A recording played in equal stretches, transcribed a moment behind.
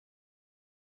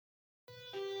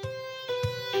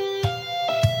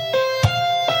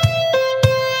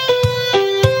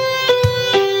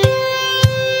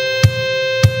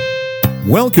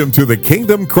Welcome to the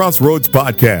Kingdom Crossroads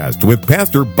podcast with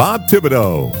Pastor Bob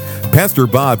Thibodeau. Pastor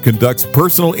Bob conducts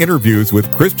personal interviews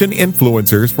with Christian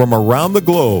influencers from around the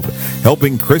globe,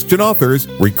 helping Christian authors,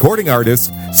 recording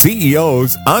artists,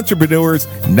 CEOs, entrepreneurs,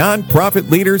 nonprofit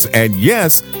leaders, and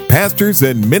yes, pastors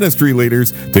and ministry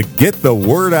leaders to get the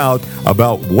word out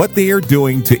about what they are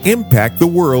doing to impact the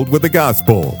world with the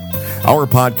gospel. Our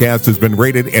podcast has been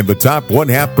rated in the top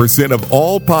 0.5% of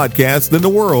all podcasts in the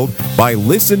world by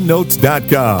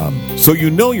listennotes.com, so you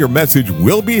know your message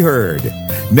will be heard.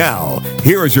 Now,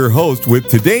 here is your host with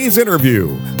today's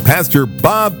interview, Pastor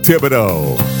Bob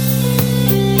Thibodeau.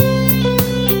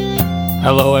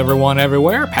 Hello, everyone,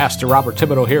 everywhere. Pastor Robert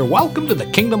Thibodeau here. Welcome to the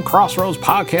Kingdom Crossroads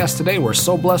podcast today. We're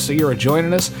so blessed that you're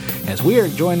joining us as we are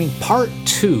joining part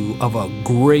 2 of a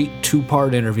great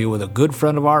 2-part interview with a good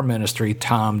friend of our ministry,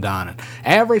 Tom Donnan.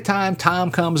 Every time Tom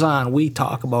comes on, we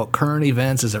talk about current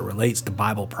events as it relates to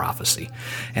Bible prophecy.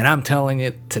 And I'm telling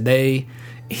you today,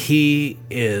 he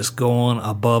is going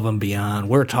above and beyond.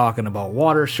 We're talking about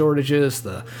water shortages,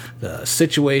 the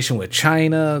situation with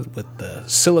China, with the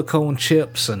silicone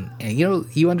chips, and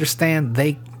you understand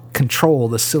they control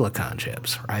the silicon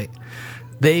chips, right?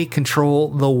 They control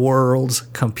the world's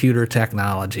computer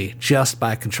technology just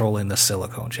by controlling the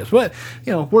silicone chips. But,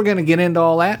 we're going to get into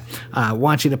all that. I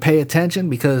want you to pay attention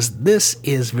because this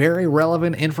is very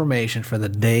relevant information for the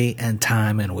day and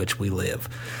time in which we live.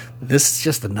 This is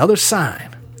just another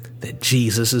sign that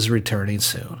Jesus is returning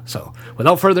soon. So,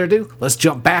 without further ado, let's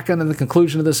jump back into the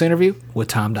conclusion of this interview with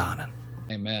Tom Donnan.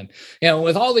 Amen.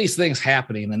 With all these things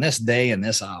happening in this day and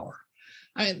this hour,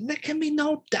 there can be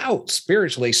no doubt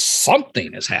spiritually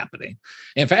something is happening.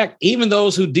 In fact, even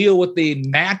those who deal with the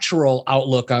natural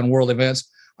outlook on world events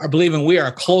are believing we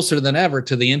are closer than ever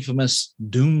to the infamous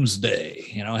doomsday.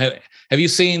 Have you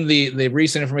seen the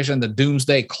recent information on the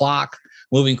doomsday clock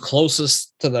moving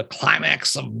closest to the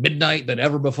climax of midnight than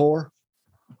ever before?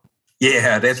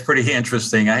 Yeah, that's pretty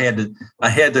interesting. I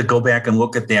had to go back and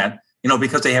look at that,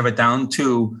 because they have it down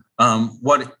to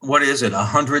what is it,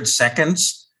 100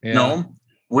 seconds? Yeah. No,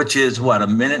 which is what, a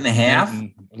minute and a half?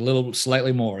 A little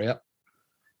slightly more, yep.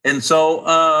 And so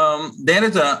that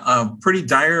is a pretty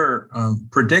dire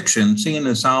prediction, seeing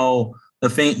as how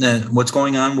what's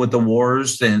going on with the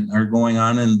wars that are going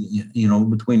on in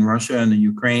between Russia and the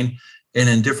Ukraine, and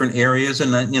in different areas.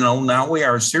 And, now we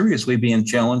are seriously being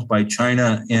challenged by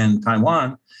China and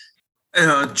Taiwan.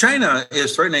 China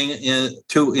is threatening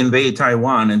to invade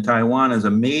Taiwan, and Taiwan is a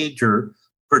major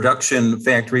production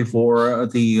factory for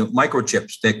the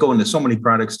microchips that go into so many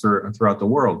products throughout the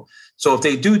world. So if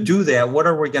they do that, what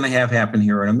are we going to have happen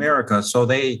here in America? So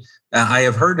I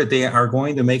have heard that they are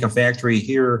going to make a factory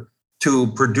here to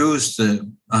produce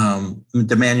the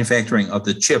manufacturing of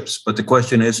the chips. But the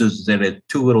question is that it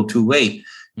too little too late?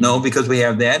 No, because we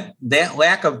have that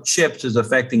lack of chips is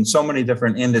affecting so many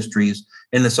different industries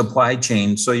in the supply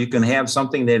chain. So you can have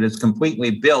something that is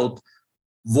completely built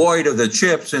void of the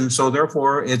chips. And so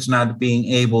therefore it's not being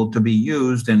able to be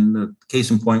used. And the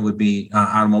case in point would be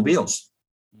automobiles.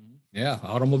 Yeah.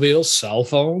 Automobiles, cell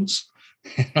phones,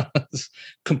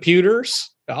 computers,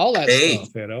 all that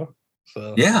stuff,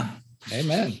 So, yeah.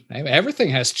 Amen. Everything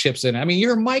has chips in it.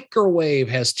 Your microwave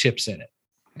has chips in it,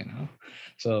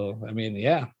 So,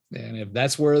 yeah. And if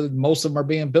that's where most of them are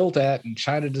being built at, and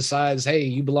China decides, hey,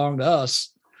 you belong to us,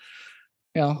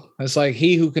 it's like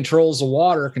he who controls the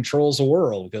water controls the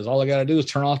world, because all I got to do is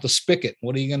turn off the spigot.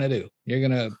 What are you going to do? You're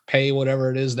going to pay whatever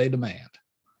it is they demand.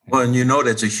 Well, and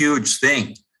that's a huge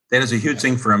thing. That is a huge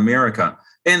thing for America.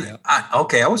 And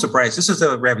I was surprised. This is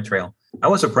a rabbit trail. I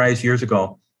was surprised years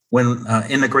ago when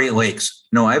in the Great Lakes,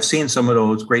 I've seen some of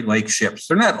those Great Lake ships.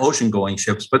 They're not ocean-going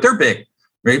ships, but they're big,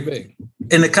 right? Big.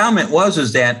 And the comment was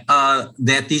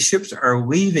that these ships are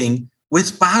leaving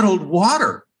with bottled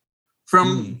water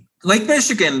from Lake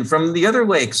Michigan, from the other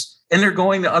lakes, and they're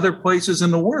going to other places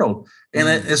in the world. And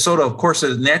it's sort of course,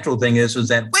 the natural thing is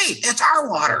that, wait, it's our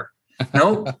water.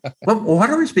 But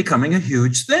water is becoming a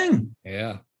huge thing.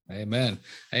 Yeah. Amen.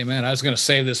 I was going to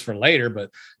save this for later, but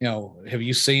have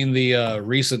you seen the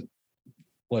recent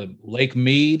Lake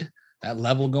Mead, that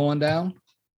level going down?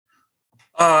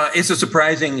 It's a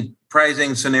surprising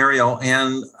scenario,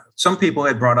 and some people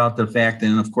had brought out the fact,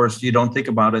 and of course you don't think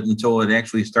about it until it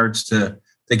actually starts to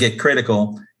get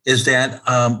critical, is that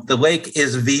the lake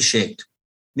is V-shaped,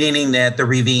 meaning that the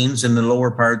ravines in the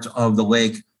lower parts of the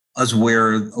lake is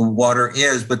where water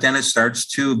is, but then it starts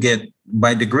to get,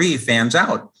 by degree, fans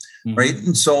out. Right.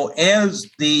 And so as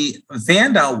the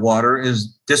fanned out water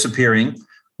is disappearing,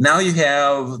 now you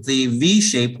have the V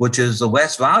shape, which is the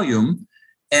less volume,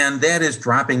 and that is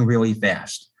dropping really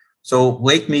fast. So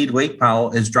Lake Mead, Lake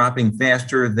Powell is dropping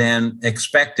faster than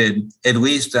expected, at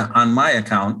least on my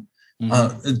account,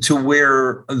 to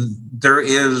where there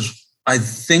is, I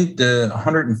think, the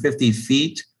 150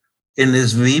 feet in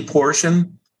this V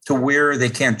portion to where they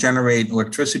can't generate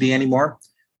electricity anymore.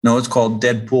 No, it's called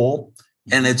dead pool.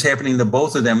 And it's happening to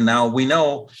both of them. Now, we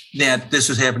know that this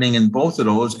is happening in both of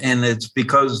those, and it's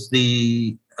because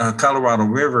the Colorado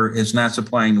River is not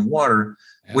supplying the water,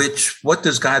 which, what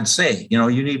does God say? You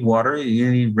need water, you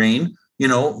need rain,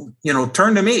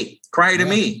 turn to me, cry to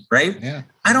me, right? Yeah.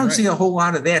 I don't see a whole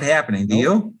lot of that happening. Do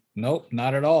you? Nope,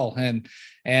 not at all. And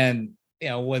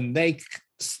when they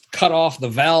cut off the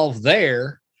valve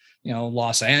there,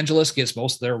 Los Angeles gets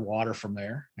most of their water from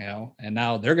there, and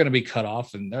now they're going to be cut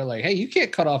off, and they're like, hey, you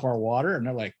can't cut off our water. And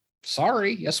they're like,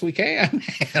 sorry, yes, we can.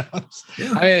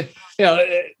 I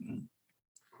mean,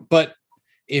 but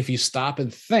if you stop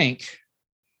and think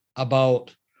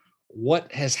about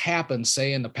what has happened,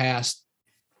 say in the past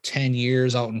 10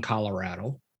 years out in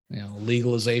Colorado,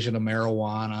 legalization of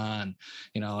marijuana.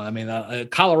 And,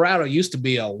 Colorado used to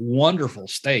be a wonderful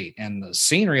state, and the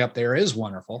scenery up there is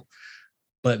wonderful,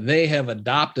 but they have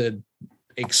adopted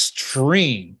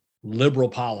extreme liberal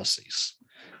policies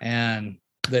and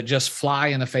that just fly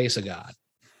in the face of God.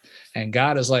 And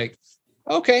God is like,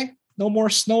 okay, no more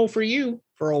snow for you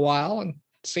for a while, and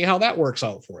see how that works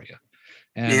out for you.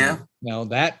 And,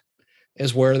 that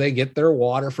is where they get their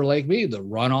water for Lake Mead, the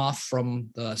runoff from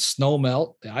the snow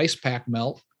melt, the ice pack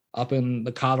melt up in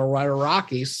the Colorado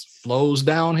Rockies flows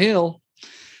downhill.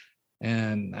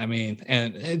 And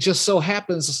and it just so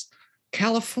happens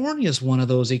California is one of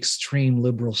those extreme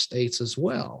liberal states as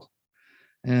well.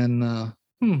 And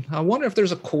I wonder if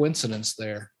there's a coincidence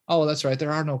there. Oh, that's right.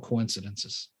 There are no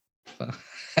coincidences.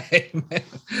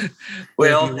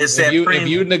 Well, if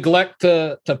you neglect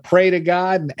to pray to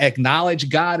God and acknowledge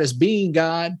God as being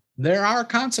God, there are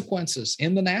consequences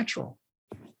in the natural.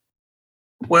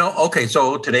 Well, okay.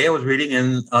 So today I was reading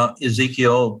in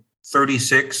Ezekiel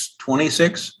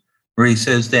 36:26, where he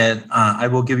says that I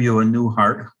will give you a new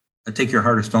heart. I take your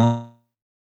heart of stone,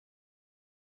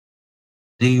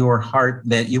 your heart,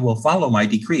 that you will follow my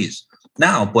decrees.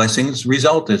 Now, blessings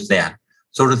result is that.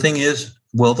 So the thing is,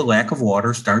 will the lack of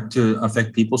water start to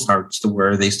affect people's hearts to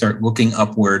where they start looking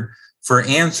upward for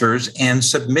answers and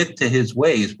submit to his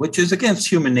ways, which is against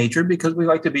human nature because we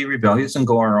like to be rebellious and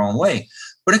go our own way.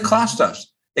 But it costs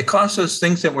us. It costs us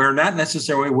things that we're not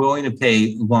necessarily willing to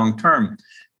pay long term.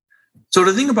 So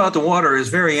the thing about the water is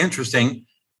very interesting.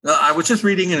 I was just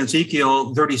reading in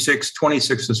Ezekiel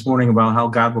 36:26 this morning about how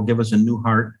God will give us a new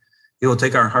heart. He will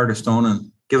take our heart of stone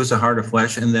and give us a heart of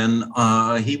flesh, and then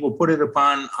he will put it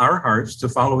upon our hearts to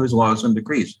follow his laws and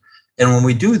decrees. And when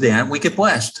we do that, we get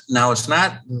blessed. Now, it's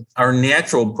not our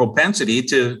natural propensity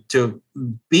to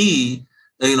be,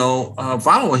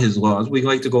 follow his laws. We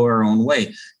like to go our own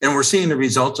way. And we're seeing the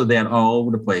results of that all over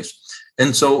the place.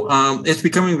 And so it's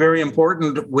becoming very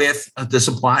important with the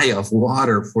supply of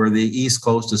water for the East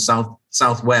Coast to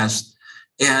Southwest.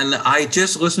 And I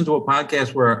just listened to a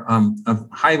podcast where a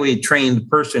highly trained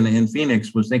person in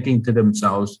Phoenix was thinking to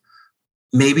themselves,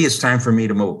 maybe it's time for me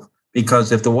to move,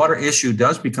 because if the water issue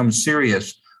does become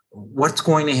serious, what's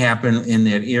going to happen in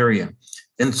that area?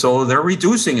 And so they're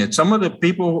reducing it. Some of the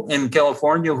people in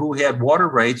California who had water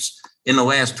rights in the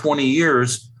last 20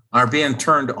 years are being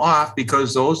turned off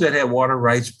because those that had water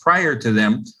rights prior to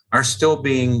them are still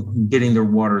getting their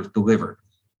water delivered.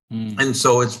 And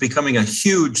so it's becoming a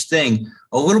huge thing,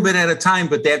 a little bit at a time,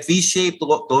 but those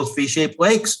V-shaped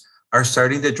lakes are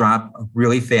starting to drop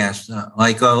really fast.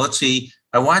 Let's see,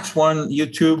 I watched one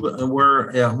YouTube where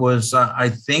it was, I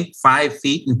think, 5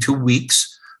 feet in 2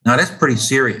 weeks. Now that's pretty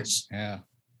serious. Yeah.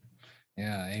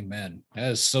 Amen.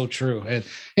 That is so true. And,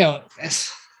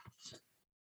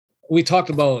 we talked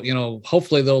about,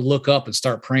 hopefully they'll look up and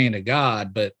start praying to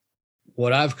God. But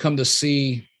what I've come to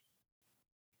see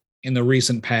in the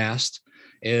recent past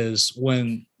is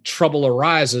when trouble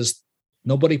arises,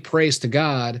 nobody prays to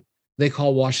God. They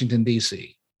call Washington,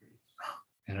 D.C.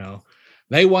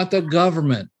 They want the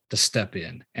government to step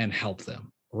in and help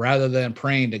them rather than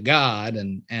praying to God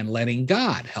and letting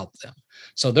God help them.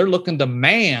 So they're looking to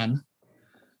man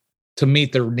to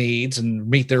meet their needs and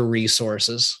meet their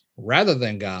resources rather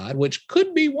than God, which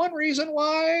could be one reason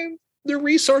why their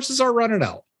resources are running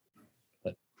out.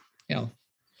 But,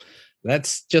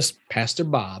 that's just Pastor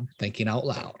Bob thinking out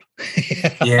loud.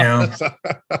 Yeah.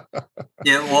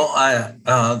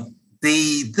 Well,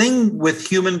 the thing with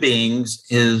human beings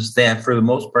is that for the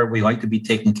most part, we like to be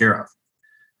taken care of.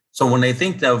 So when they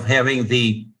think of having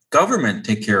the government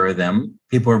take care of them,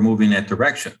 people are moving that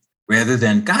direction, rather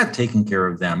than God taking care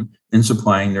of them and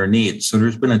supplying their needs. So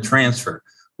there's been a transfer,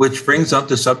 which brings up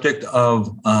the subject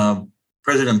of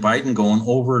President Biden going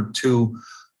over to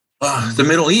the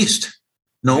Middle East.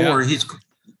 Where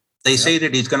they say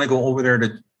that he's going to go over there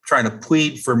to try to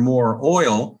plead for more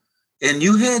oil. And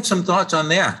you had some thoughts on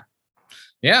that.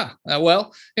 Yeah.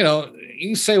 Well, you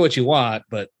can say what you want,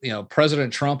 but,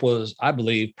 President Trump was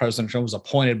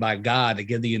appointed by God to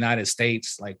give the United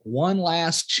States like one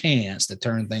last chance to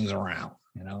turn things around.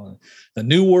 The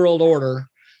New World Order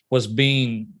was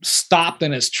being stopped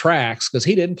in its tracks because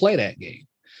he didn't play that game.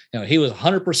 He was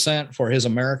 100% for his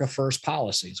America First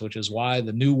policies, which is why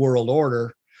the New World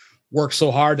Order worked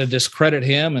so hard to discredit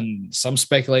him, and some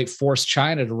speculate forced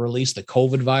China to release the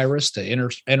COVID virus to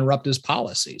interrupt his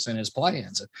policies and his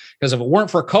plans. Because if it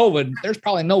weren't for COVID, there's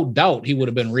probably no doubt he would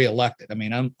have been reelected. I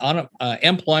mean,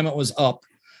 unemployment was up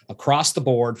across the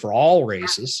board for all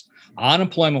races.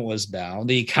 Unemployment was down.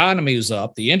 The economy was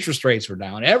up. The interest rates were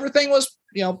down. Everything was,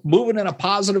 moving in a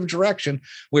positive direction.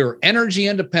 We were energy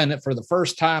independent for the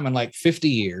first time in like 50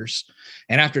 years.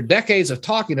 And after decades of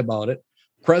talking about it,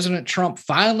 President Trump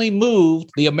finally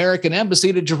moved the American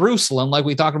embassy to Jerusalem, like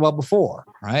we talked about before,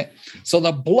 right? So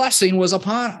the blessing was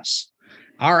upon us.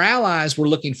 Our allies were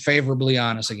looking favorably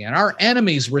on us again. Our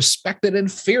enemies respected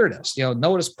and feared us.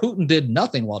 Notice Putin did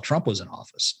nothing while Trump was in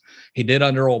office. He did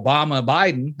under Obama and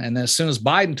Biden. And then as soon as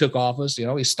Biden took office,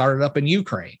 he started up in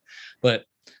Ukraine. But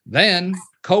then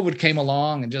COVID came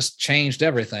along and just changed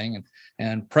everything.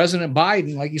 And President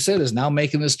Biden, like you said, is now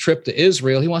making this trip to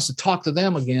Israel. He wants to talk to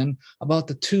them again about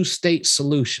the two-state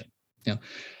solution.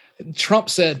 Trump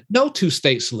said, no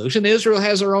two-state solution. Israel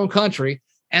has her own country,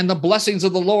 and the blessings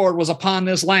of the Lord was upon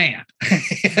this land.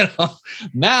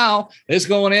 Now it's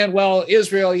going in, well,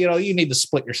 Israel, you need to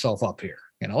split yourself up here.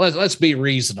 Let's be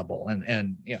reasonable.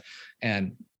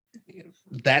 And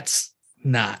that's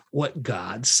not what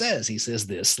God says. He says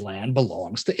this land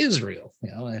belongs to Israel,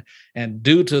 and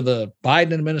due to the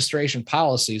Biden administration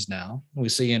policies now, we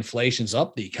see inflation's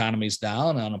up, the economy's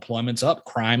down, unemployment's up,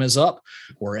 crime is up.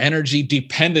 We're energy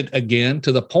dependent again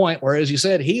to the point where, as you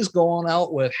said, he's going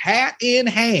out with hat in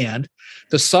hand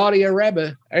to Saudi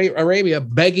Arabia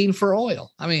begging for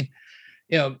oil. I mean,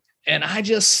 and I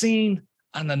just seen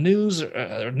on the news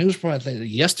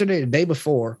yesterday, the day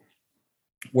before,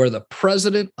 where the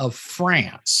president of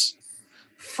France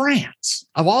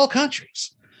of all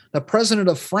countries, the president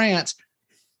of France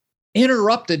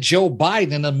interrupted Joe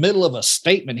Biden in the middle of a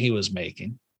statement he was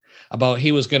making about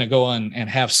he was going to go on and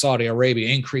have Saudi Arabia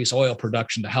increase oil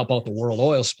production to help out the world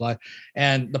oil supply.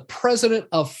 And the president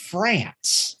of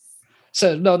France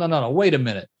said, no, wait a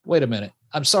minute.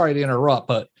 I'm sorry to interrupt,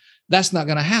 but that's not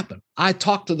going to happen. I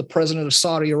talked to the president of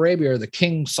Saudi Arabia, or the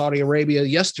king of Saudi Arabia,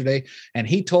 yesterday, and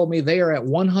he told me they are at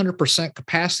 100%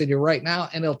 capacity right now,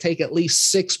 and it'll take at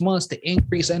least 6 months to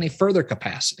increase any further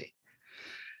capacity.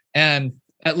 And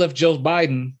that left Joe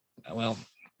Biden, well,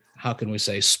 how can we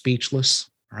say, speechless,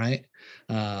 right?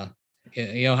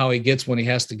 You know how he gets when he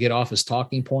has to get off his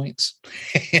talking points?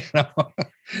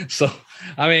 So,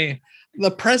 I mean,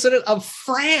 the president of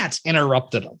France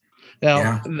interrupted him.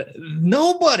 Now,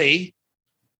 nobody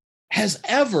has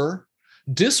ever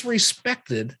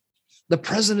disrespected the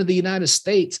president of the United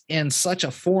States in such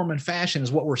a form and fashion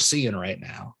as what we're seeing right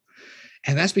now.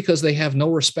 And that's because they have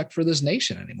no respect for this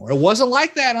nation anymore. It wasn't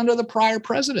like that under the prior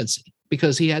presidency,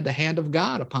 because he had the hand of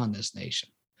God upon this nation,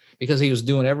 because he was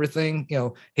doing everything.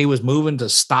 He was moving to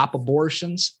stop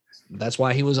abortions. That's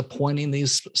why he was appointing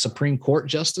these Supreme Court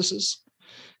justices.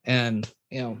 And,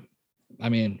 I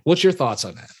mean, what's your thoughts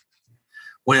on that?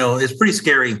 Well, it's pretty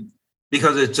scary,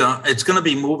 because it's going to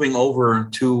be moving over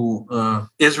to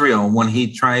Israel when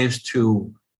he tries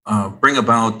to bring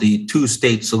about the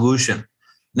two-state solution.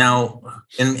 Now,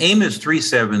 in Amos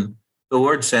 3:7, the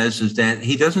Lord says is that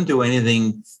he doesn't do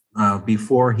anything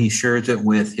before he shares it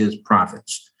with his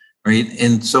prophets, right?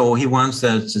 And so he wants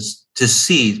us to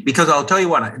see, because I'll tell you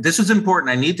what, this is important.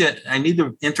 I need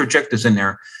to interject this in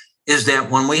there, is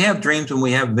that when we have dreams and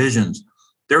we have visions,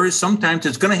 there is sometimes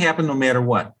it's going to happen no matter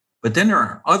what. But then there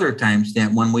are other times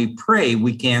that when we pray,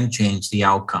 we can change the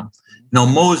outcome.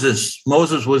 Moses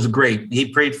was great.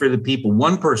 He prayed for the people.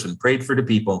 One person prayed for the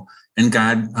people, and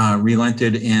God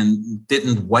relented and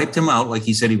didn't wipe them out like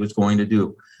he said he was going to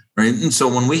do. Right. And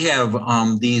so when we have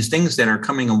these things that are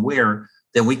coming aware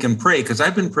that we can pray, because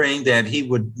I've been praying that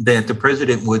the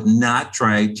president would not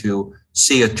try to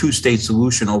see a two-state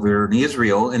solution over here in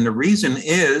Israel. And the reason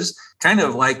is kind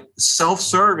of like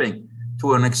self-serving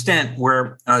to an extent,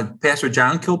 where Pastor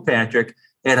John Kilpatrick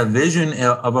had a vision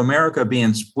of America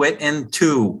being split in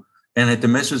two, and at the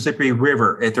Mississippi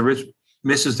River, at the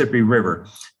Mississippi River.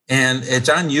 And it's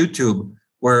on YouTube,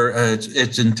 where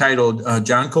it's entitled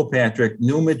John Kilpatrick,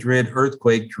 New Madrid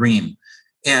Earthquake Dream.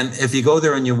 And if you go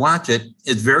there and you watch it,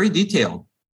 it's very detailed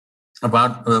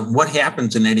about what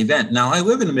happens in that event. Now, I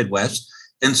live in the Midwest,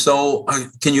 and so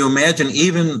can you imagine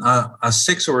even a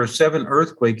 6 or a 7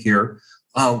 earthquake here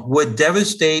would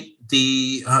devastate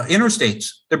the interstates.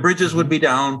 The bridges would be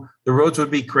down, the roads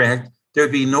would be cracked,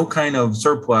 there'd be no kind of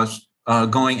surplus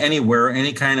going anywhere,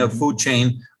 any kind of food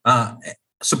chain.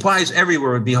 Supplies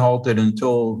everywhere would be halted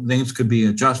until things could be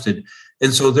adjusted.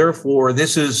 And so therefore,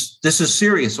 this is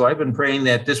serious. So I've been praying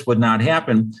that this would not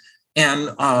happen. And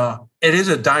it is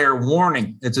a dire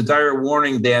warning. It's a dire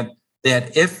warning that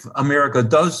if America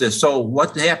does this, so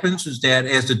what happens is that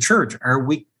as the church, are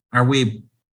we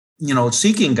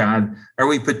seeking God? Are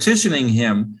we petitioning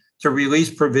him to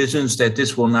release provisions that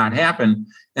this will not happen?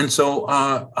 And so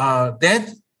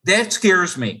that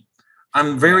scares me.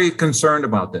 I'm very concerned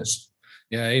about this.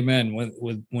 Yeah, amen.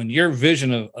 When your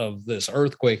vision of this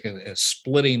earthquake is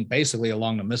splitting basically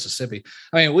along the Mississippi,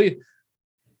 I mean,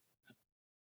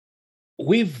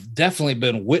 we've definitely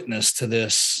been witness to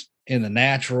this in the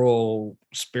natural,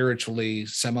 spiritually,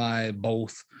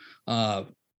 both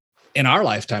in our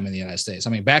lifetime in the United States. I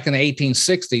mean, back in the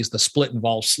 1860s, the split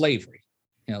involved slavery.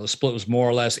 The split was more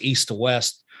or less east to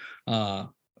west. I'm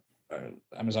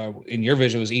sorry, in your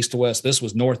vision, it was east to west. This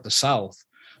was north to south.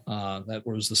 That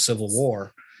was the Civil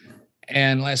War.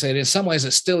 And like I said, in some ways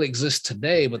it still exists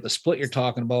today, but the split you're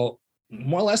talking about,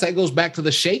 more or less that goes back to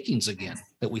the shakings again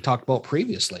that we talked about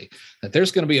previously, that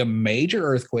there's going to be a major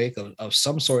earthquake of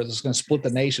some sort that's going to split the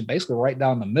nation basically right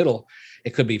down the middle. It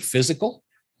could be physical,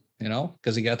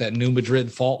 because you got that New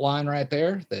Madrid fault line right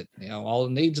there that, all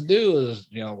it needs to do is,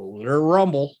 let it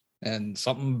rumble and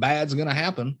something bad's going to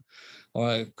happen.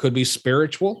 It could be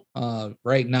spiritual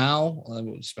right now,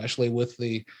 especially with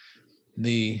the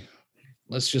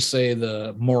let's just say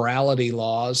the morality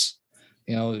laws.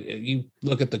 You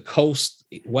look at the coast,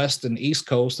 west and east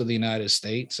coast of the United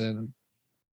States, and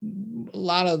a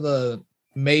lot of the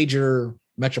major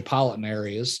metropolitan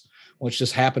areas, which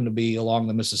just happen to be along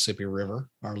the Mississippi River,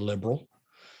 are liberal.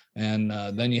 And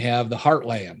then you have the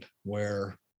heartland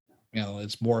where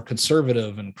it's more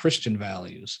conservative and Christian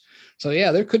values. So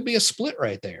yeah, there could be a split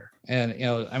right there. And,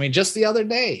 just the other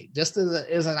day, just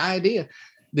as an idea,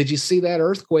 did you see that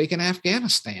earthquake in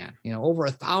Afghanistan? Over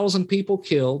 1,000 people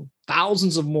killed,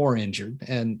 thousands of more injured.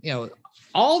 And,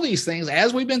 all these things,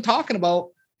 as we've been talking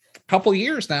about a couple of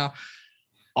years now,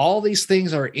 all these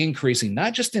things are increasing,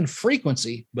 not just in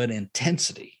frequency, but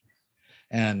intensity.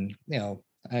 And,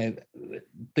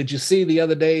 did you see the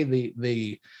other day,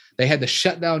 they had to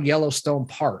shut down Yellowstone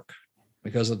Park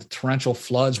because of the torrential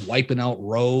floods wiping out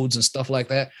roads and stuff like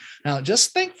that. Now,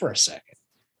 just think for a second.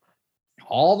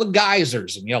 All the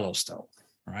geysers in Yellowstone,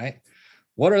 right?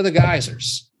 What are the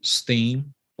geysers?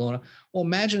 Steam blowing up. Well,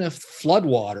 imagine if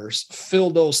floodwaters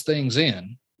filled those things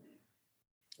in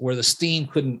where the steam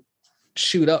couldn't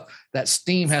shoot up. That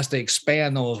steam has to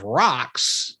expand those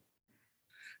rocks.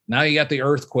 Now you got the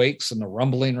earthquakes and the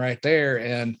rumbling right there.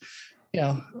 And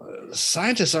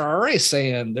scientists are already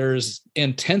saying there's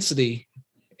intensity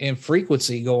and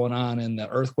frequency going on in the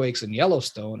earthquakes in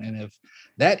Yellowstone. And if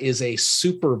that is a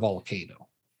super volcano,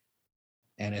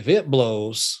 and if it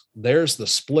blows, there's the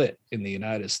split in the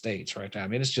United States right now. I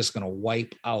mean, it's just going to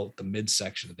wipe out the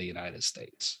midsection of the United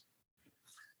States.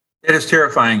 It is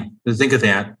terrifying to think of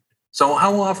that. So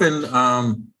how often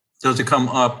does it come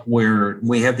up where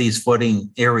we have these flooding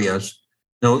areas?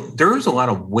 There is a lot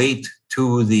of weight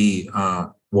to the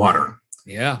water.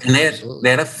 Yeah. And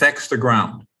that affects the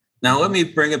ground. Now, let me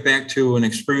bring it back to an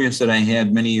experience that I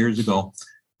had many years ago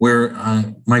where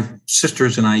my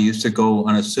sisters and I used to go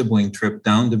on a sibling trip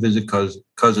down to visit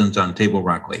cousins on Table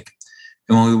Rock Lake.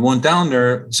 And when we went down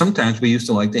there, sometimes we used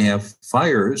to like to have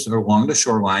fires along the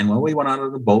shoreline while we went out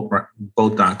of the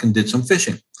boat dock and did some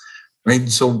fishing. Right.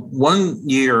 So one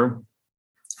year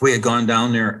we had gone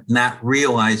down there not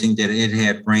realizing that it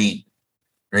had rained.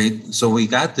 Right. So we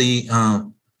got the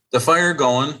fire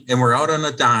going and we're out on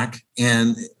the dock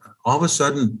and all of a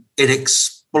sudden it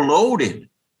exploded.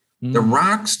 The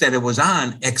rocks that it was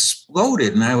on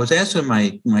exploded. And I was asking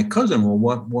my cousin,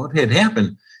 well, what had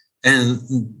happened? And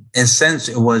in a sense,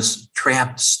 it was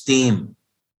trapped steam.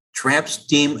 Trapped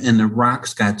steam in the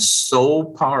rocks got so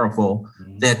powerful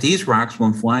that these rocks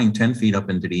went flying 10 feet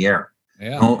up into the air.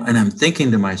 Yeah. And I'm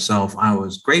thinking to myself, I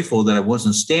was grateful that I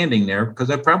wasn't standing there because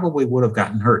I probably would have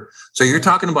gotten hurt. So you're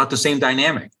talking about the same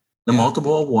dynamic. The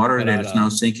multiple water that is now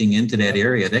sinking into that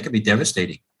area, that could be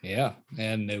devastating. Yeah.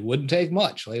 And it wouldn't take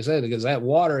much, like I said, because that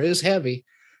water is heavy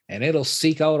and it'll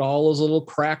seek out all those little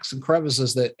cracks and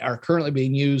crevices that are currently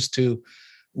being used to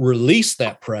release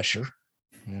that pressure,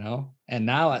 and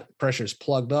now that pressure is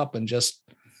plugged up and just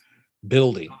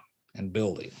building and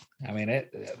building. I mean,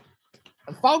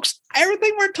 folks,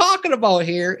 everything we're talking about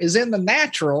here is in the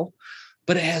natural,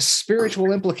 but it has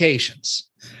spiritual implications.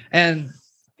 And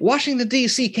Washington,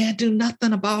 D.C. can't do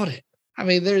nothing about it. I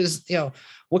mean, there's,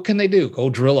 what can they do? Go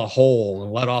drill a hole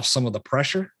and let off some of the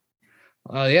pressure?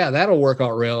 Yeah, that'll work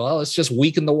out real well. Let's just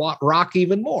weaken the rock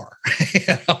even more.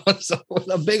 So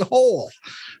with a big hole.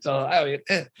 So, I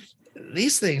mean,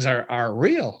 these things are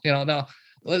real. Now,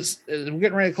 we're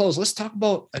getting ready to close. Let's talk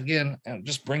about, again,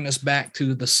 just bring this back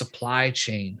to the supply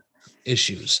chain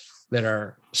issues that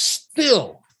are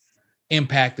still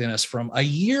impacting us from a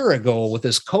year ago with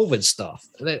this COVID stuff.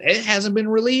 It hasn't been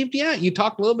relieved yet. You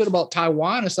talked a little bit about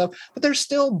Taiwan and stuff, but there's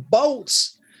still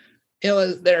boats,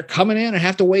 that are coming in and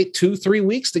have to wait 2-3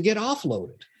 weeks to get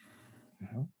offloaded.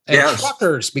 And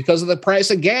truckers, because of the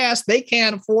price of gas, they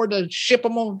can't afford to ship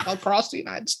them across the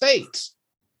United States.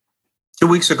 2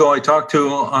 weeks ago, I talked to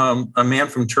a man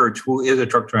from church who is a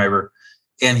truck driver,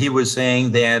 and he was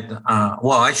saying that,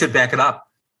 I should back it up.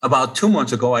 About 2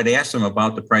 months ago, I'd asked him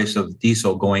about the price of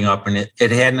diesel going up, and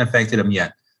it hadn't affected him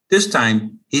yet. This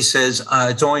time, he says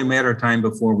it's only a matter of time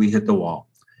before we hit the wall.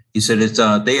 He said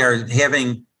they are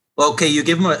having, you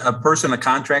give them a person a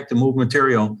contract to move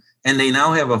material, and they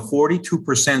now have a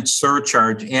 42%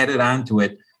 surcharge added onto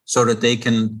it so that they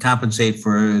can compensate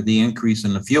for the increase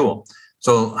in the fuel.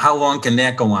 So how long can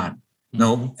that go on?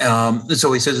 No.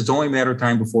 So he says it's only a matter of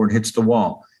time before it hits the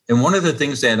wall. And one of the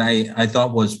things that I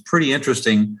thought was pretty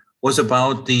interesting was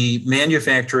about the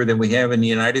manufacturer that we have in the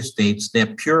United States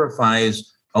that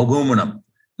purifies aluminum.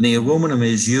 And the aluminum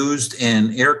is used in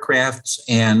aircrafts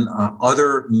and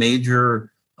other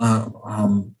major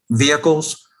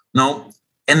vehicles.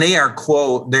 And they are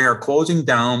closing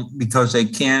down because they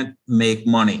can't make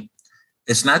money.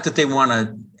 It's not that they want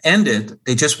to end it.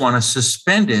 They just want to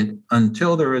suspend it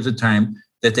until there is a time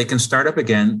that they can start up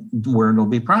again where it'll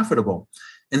be profitable.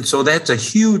 And so that's a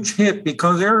huge hit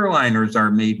because airliners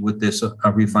are made with this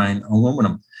refined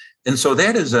aluminum. And so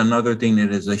that is another thing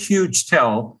that is a huge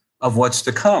tell of what's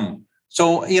to come.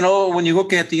 So, when you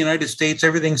look at the United States,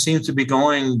 everything seems to be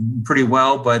going pretty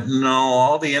well, but no,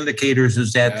 all the indicators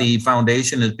is that the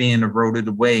foundation is being eroded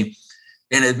away,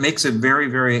 and it makes it very,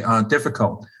 very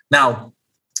difficult. Now,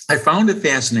 I found it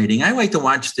fascinating. I like to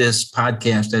watch this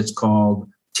podcast that's called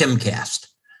Timcast.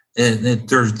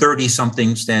 There's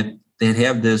 30-somethings that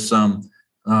have this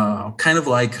kind of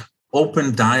like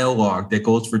open dialogue that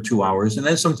goes for 2 hours. And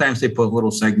then sometimes they put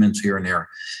little segments here and there.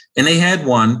 And they had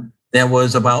one that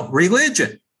was about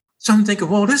religion. So I'm thinking,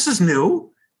 well, this is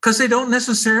new because they don't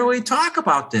necessarily talk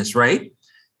about this, right?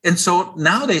 And so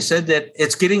now they said that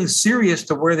it's getting serious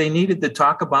to where they needed to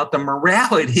talk about the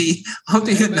morality of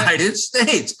the United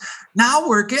States. Now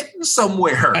we're getting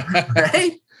somewhere,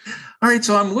 right? All right,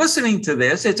 so I'm listening to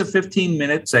this. It's a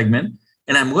 15-minute segment,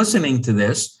 and I'm listening to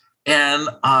this, and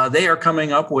they are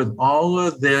coming up with all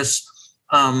of this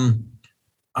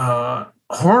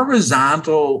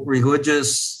horizontal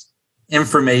religious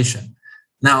information.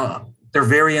 Now, they're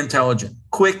very intelligent,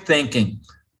 quick thinking.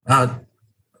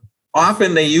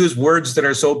 Often they use words that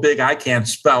are so big I can't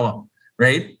spell them,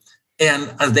 right? And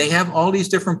they have all these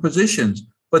different positions.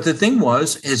 But the thing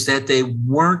is that they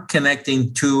weren't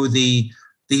connecting to the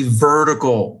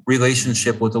vertical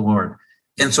relationship with the Lord.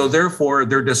 And so therefore,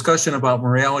 their discussion about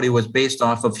morality was based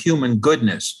off of human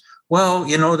goodness. Well,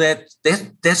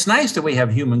 that's nice that we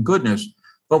have human goodness,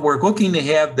 but we're looking to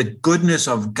have the goodness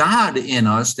of God in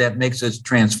us that makes us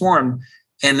transformed.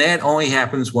 And that only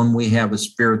happens when we have a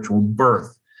spiritual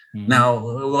birth. Mm-hmm. Now,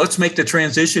 let's make the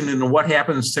transition into what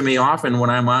happens to me often when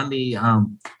I'm on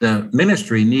the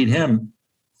ministry, Need Him,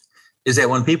 is that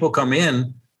when people come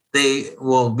in, they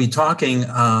will be talking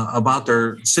about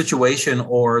their situation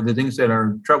or the things that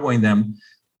are troubling them.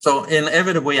 So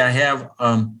inevitably, I have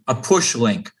a push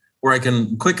link where I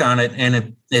can click on it,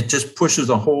 and it just pushes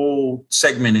a whole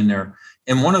segment in there.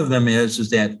 And one of them is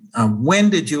that when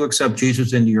did you accept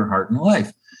Jesus into your heart and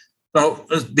life? Well,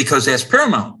 because that's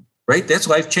paramount, right? That's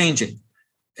life changing.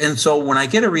 And so when I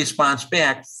get a response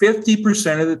back,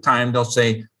 50% of the time they'll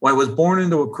say, well, I was born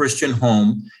into a Christian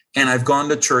home and I've gone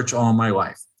to church all my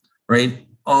life, right?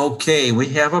 Okay, we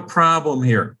have a problem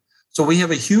here. So we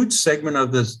have a huge segment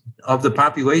of the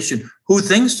population who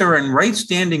thinks they're in right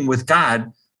standing with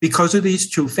God because of these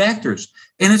two factors.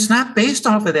 And it's not based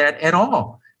off of that at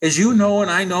all. As you know,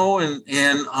 and I know, and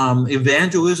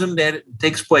evangelism that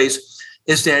takes place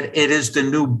is that it is the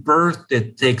new birth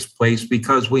that takes place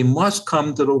because we must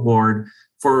come to the Lord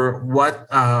for what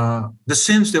the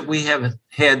sins that we have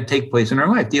had take place in our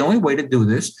life. The only way to do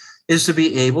this is to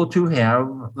be able to have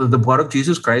the blood of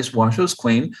Jesus Christ wash us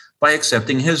clean by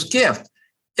accepting his gift.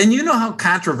 And you know how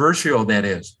controversial that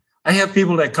is. I have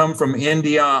people that come from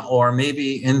India or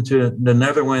maybe into the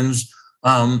Netherlands,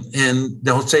 and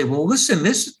they'll say, well, listen,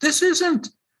 this isn't,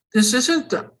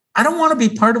 I don't want to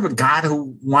be part of a God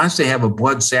who wants to have a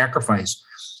blood sacrifice.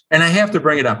 And I have to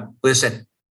bring it up. Listen,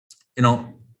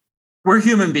 we're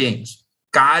human beings.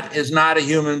 God is not a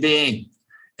human being.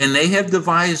 And they have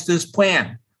devised this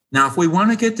plan. Now, if we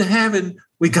want to get to heaven,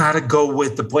 we got to go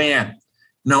with the plan.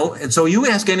 No. And so you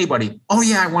ask anybody, oh,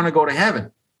 yeah, I want to go to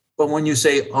heaven. But when you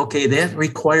say, okay, that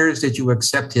requires that you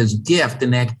accept his gift,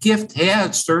 and that gift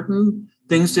has certain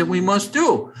things that we must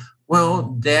do.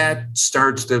 Well, that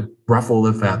starts to ruffle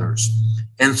the feathers.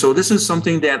 And so this is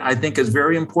something that I think is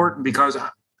very important, because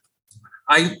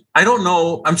I don't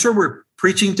know. I'm sure we're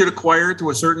preaching to the choir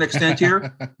to a certain extent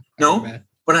here. No,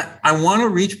 but I want to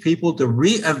reach people to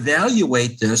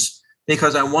reevaluate this,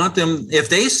 because I want them, if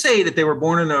they say that they were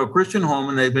born into a Christian home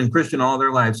and they've been Christian all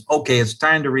their lives, okay, it's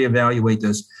time to reevaluate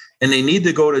this. And they need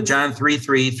to go to John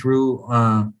 3:3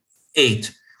 through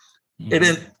 8. And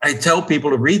then I tell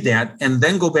people to read that and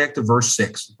then go back to verse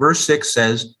 6. Verse 6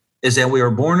 says, is that we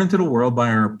are born into the world by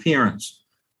our appearance,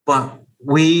 but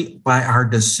we, by our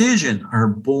decision, are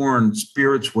born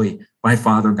spiritually by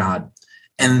Father God.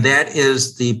 And that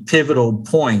is the pivotal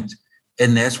point.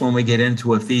 And that's when we get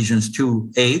into Ephesians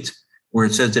 2:8, where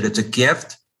it says that it's a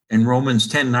gift, and Romans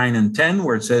 10:9 and 10,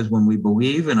 where it says when we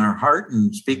believe in our heart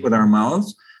and speak with our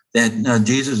mouths that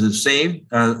Jesus is saved,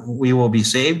 we will be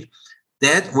saved.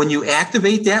 That when you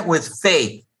activate that with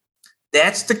faith,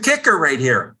 that's the kicker right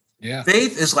here. Yeah.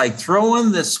 Faith is like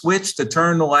throwing the switch to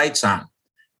turn the lights on.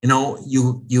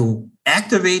 You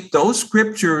activate those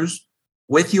scriptures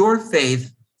with your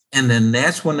faith, and then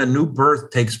that's when the new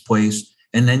birth takes place,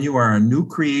 and then you are a new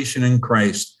creation in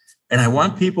Christ. And I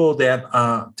want people that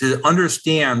to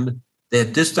understand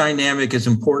that this dynamic is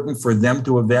important for them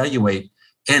to evaluate.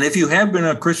 And if you have been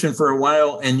a Christian for a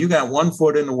while and you got one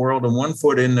foot in the world and one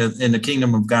foot in the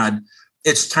kingdom of God,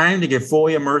 it's time to get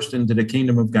fully immersed into the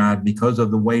kingdom of God because of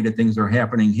the way that things are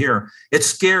happening here. It's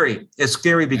scary. It's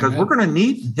scary because we're going to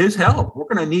need his help. We're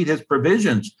going to need his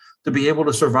provisions to be able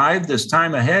to survive this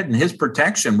time ahead, and his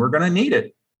protection. We're going to need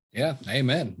it. Yeah.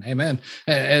 Amen. Amen.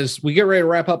 As we get ready to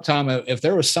wrap up, Tom, if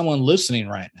there was someone listening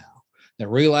right now that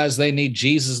realized they need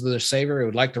Jesus as their Savior, who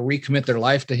would like to recommit their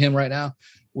life to him right now,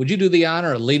 would you do the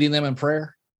honor of leading them in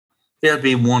prayer? That'd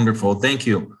be wonderful. Thank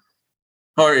you.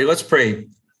 All right, let's pray.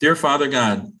 Dear Father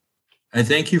God, I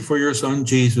thank you for your son,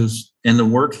 Jesus, and the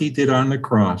work he did on the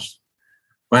cross.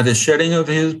 By the shedding of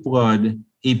his blood,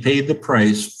 he paid the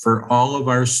price for all of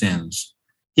our sins.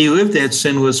 He lived that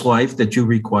sinless life that you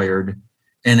required,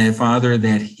 and Father,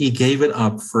 that he gave it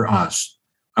up for us.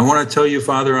 I want to tell you,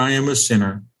 Father, I am a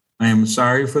sinner. I am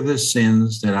sorry for the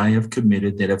sins that I have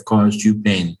committed that have caused you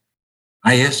pain.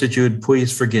 I ask that you would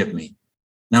please forgive me.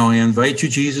 Now I invite you,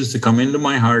 Jesus, to come into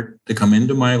my heart, to come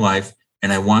into my life,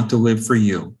 and I want to live for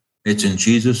you. It's in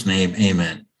Jesus' name,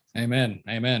 amen. Amen.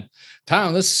 Amen.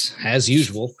 Tom, this, as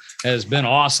usual, has been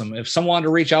awesome. If someone wanted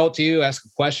to reach out to you, ask a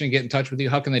question, get in touch with you,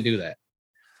 how can they do that?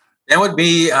 That would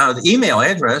be, the email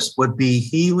address would be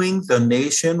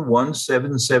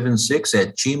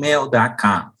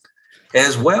healingthenation1776@gmail.com,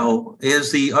 as well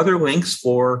as the other links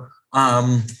for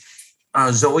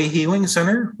Zoe Healing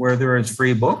Center, where there is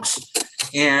free books.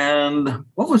 And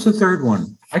what was the third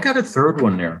one? I got a third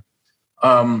one there.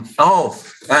 And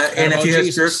if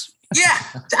you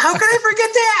how can I forget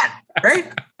that?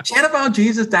 Right?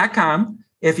 Chataboutjesus.com.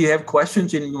 If you have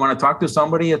questions and you want to talk to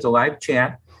somebody, it's a live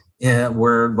chat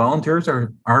where volunteers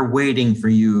are waiting for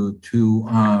you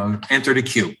to enter the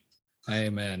queue.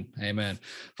 Amen. Amen.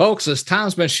 Folks, as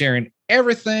Tom's been sharing,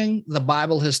 everything the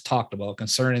Bible has talked about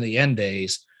concerning the end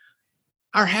days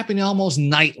are happening almost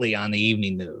nightly on the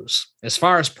evening news. As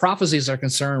far as prophecies are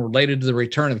concerned related to the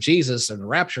return of Jesus and the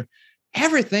rapture,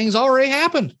 everything's already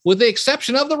happened with the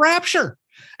exception of the rapture.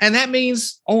 And that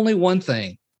means only one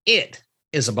thing. It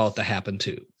is about to happen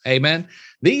too. Amen.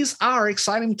 These are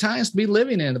exciting times to be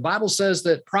living in. The Bible says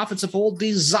that prophets of old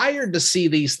desired to see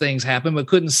these things happen, but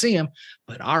couldn't see them.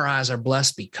 But our eyes are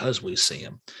blessed because we see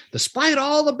them. Despite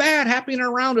all the bad happening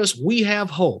around us, we have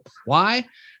hope. Why?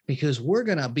 Because we're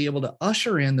going to be able to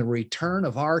usher in the return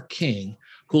of our King,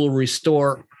 who will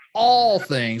restore all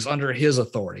things under his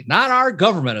authority, not our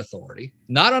government authority,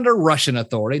 not under Russian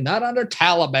authority, not under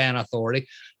Taliban authority,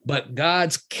 but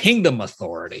God's kingdom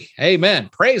authority. Amen.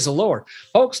 Praise the Lord.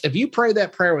 Folks, if you pray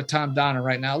that prayer with Tom Donnan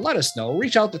right now, let us know.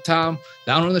 Reach out to Tom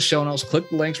down in the show notes. Click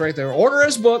the links right there. Order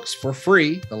his books for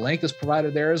free. The link is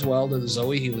provided there as well to the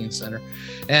Zoe Healing Center.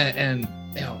 And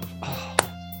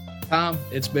Tom,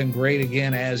 it's been great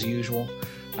again, as usual.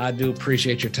 I do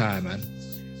appreciate your time, man.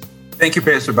 Thank you,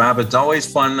 Pastor Bob. It's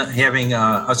always fun having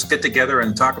us get together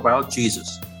and talk about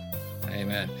Jesus.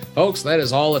 Amen. Folks, that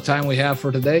is all the time we have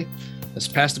for today. This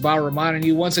is Pastor Bob reminding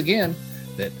you once again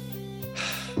that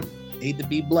you need to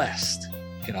be blessed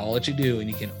in all that you do, and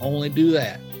you can only do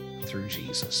that through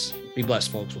Jesus. Be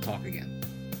blessed, folks. We'll talk again.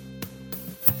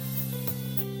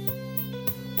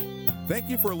 Thank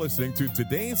you for listening to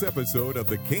today's episode of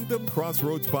the Kingdom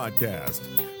Crossroads Podcast.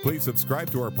 Please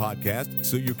subscribe to our podcast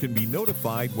so you can be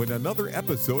notified when another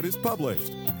episode is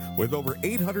published. With over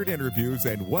 800 interviews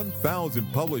and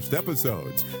 1,000 published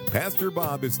episodes, Pastor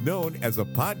Bob is known as a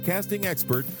podcasting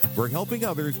expert for helping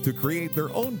others to create their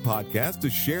own podcast to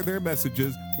share their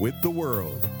messages with the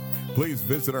world. Please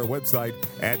visit our website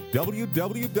at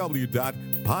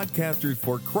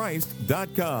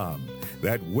www.podcastersforchrist.com.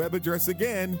 That web address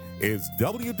again is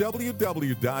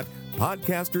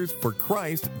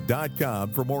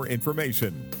www.podcastersforchrist.com for more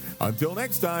information. Until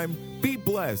next time, be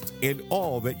blessed in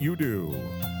all that you do.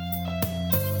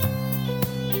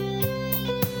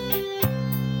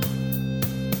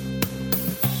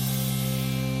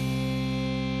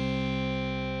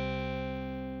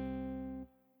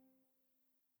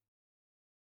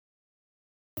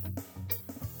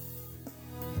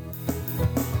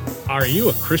 Are you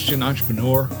a Christian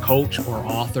entrepreneur, coach, or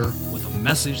author with a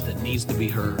message that needs to be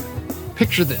heard?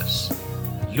 Picture this: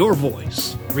 your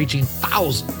voice reaching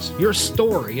thousands, your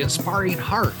story inspiring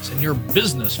hearts, and your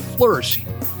business flourishing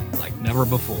like never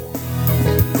before.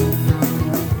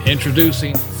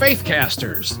 Introducing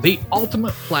Faithcasters, the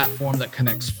ultimate platform that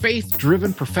connects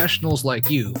faith-driven professionals like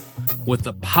you with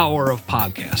the power of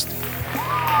podcasting.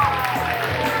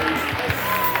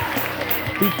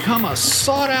 Become a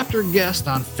sought-after guest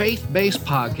on faith-based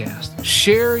podcasts.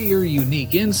 Share your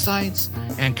unique insights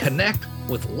and connect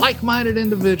with like-minded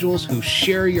individuals who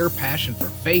share your passion for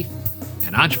faith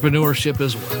and entrepreneurship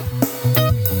as well.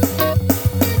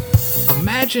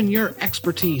 Imagine your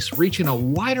expertise reaching a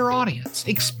wider audience,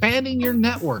 expanding your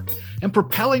network, and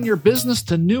propelling your business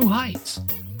to new heights.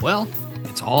 Well,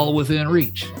 it's all within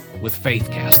reach with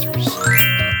Faithcasters.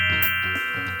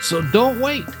 So don't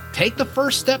wait. Take the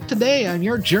first step today on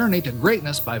your journey to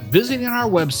greatness by visiting our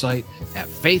website at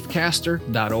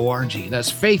faithcaster.org.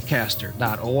 That's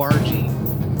faithcaster.org.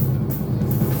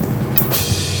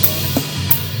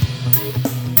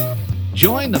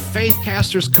 Join the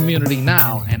Faithcasters community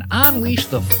now and unleash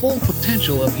the full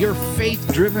potential of your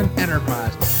faith-driven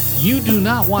enterprise. You do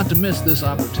not want to miss this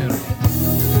opportunity.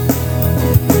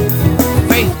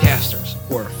 Faithcasters,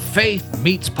 where faith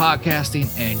meets podcasting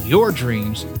and your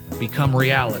dreams become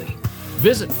reality.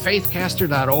 Visit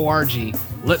faithcaster.org.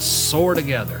 Let's soar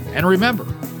together. And remember,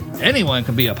 anyone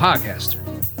can be a podcaster,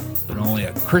 but only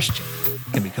a Christian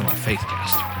can become a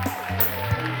Faithcaster.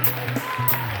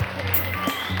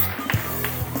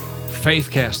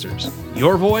 Faithcasters,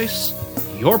 your voice,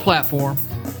 your platform,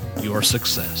 your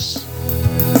success.